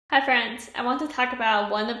Hi friends, I want to talk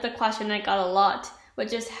about one of the questions I got a lot,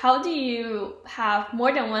 which is how do you have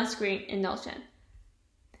more than one screen in Notion?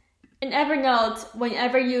 In Evernote,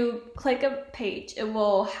 whenever you click a page, it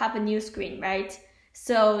will have a new screen, right?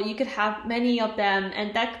 So you could have many of them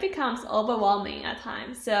and that becomes overwhelming at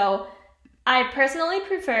times. So I personally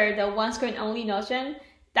prefer the one screen only Notion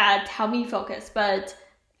that help me focus, but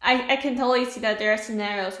I can totally see that there are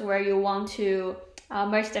scenarios where you want to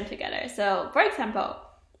merge them together. So for example,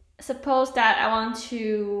 suppose that I want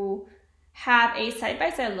to have a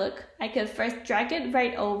side-by-side look. I could first drag it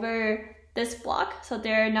right over this block so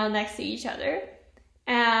they're now next to each other.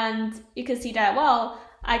 And you can see that, well,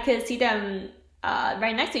 I could see them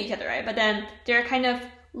right next to each other, right? But then they're kind of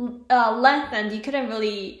lengthened. You couldn't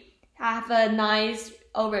really have a nice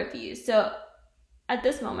overview. So at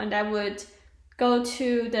this moment, I would go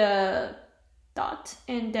to the dot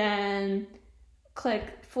and then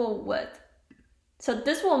click full width. So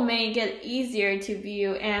this will make it easier to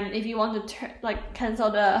view, and if you want to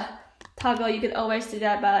cancel the toggle, you could always do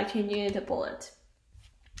that by changing it to bullet.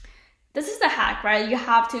 This is the hack, right? You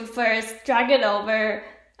have to first drag it over,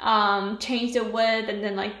 change the width, and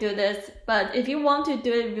then do this. But if you want to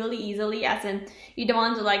do it really easily, as in you don't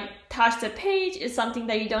want to touch the page, it's something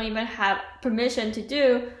that you don't even have permission to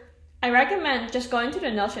do, I recommend just going to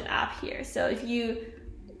the Notion app here. So if you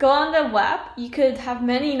go on the web, you could have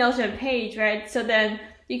many Notion page, right? So then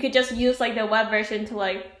you could just use the web version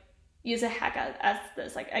to use a hack as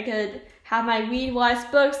this. I could have my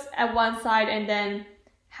Readwise books at one side and then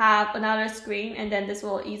have another screen, and then this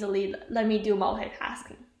will easily let me do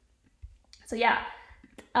multitasking. So yeah,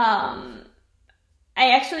 I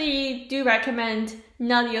actually do recommend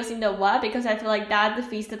not using the web because I feel like that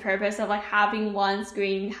defeats the purpose of having one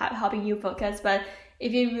screen helping you focus. But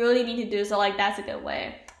if you really need to do so, that's a good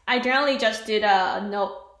way. I generally just do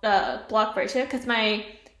the block version because my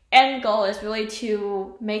end goal is really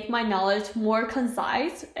to make my knowledge more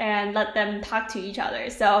concise and let them talk to each other.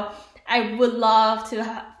 So I would love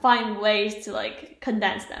to find ways to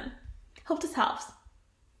condense them. Hope this helps.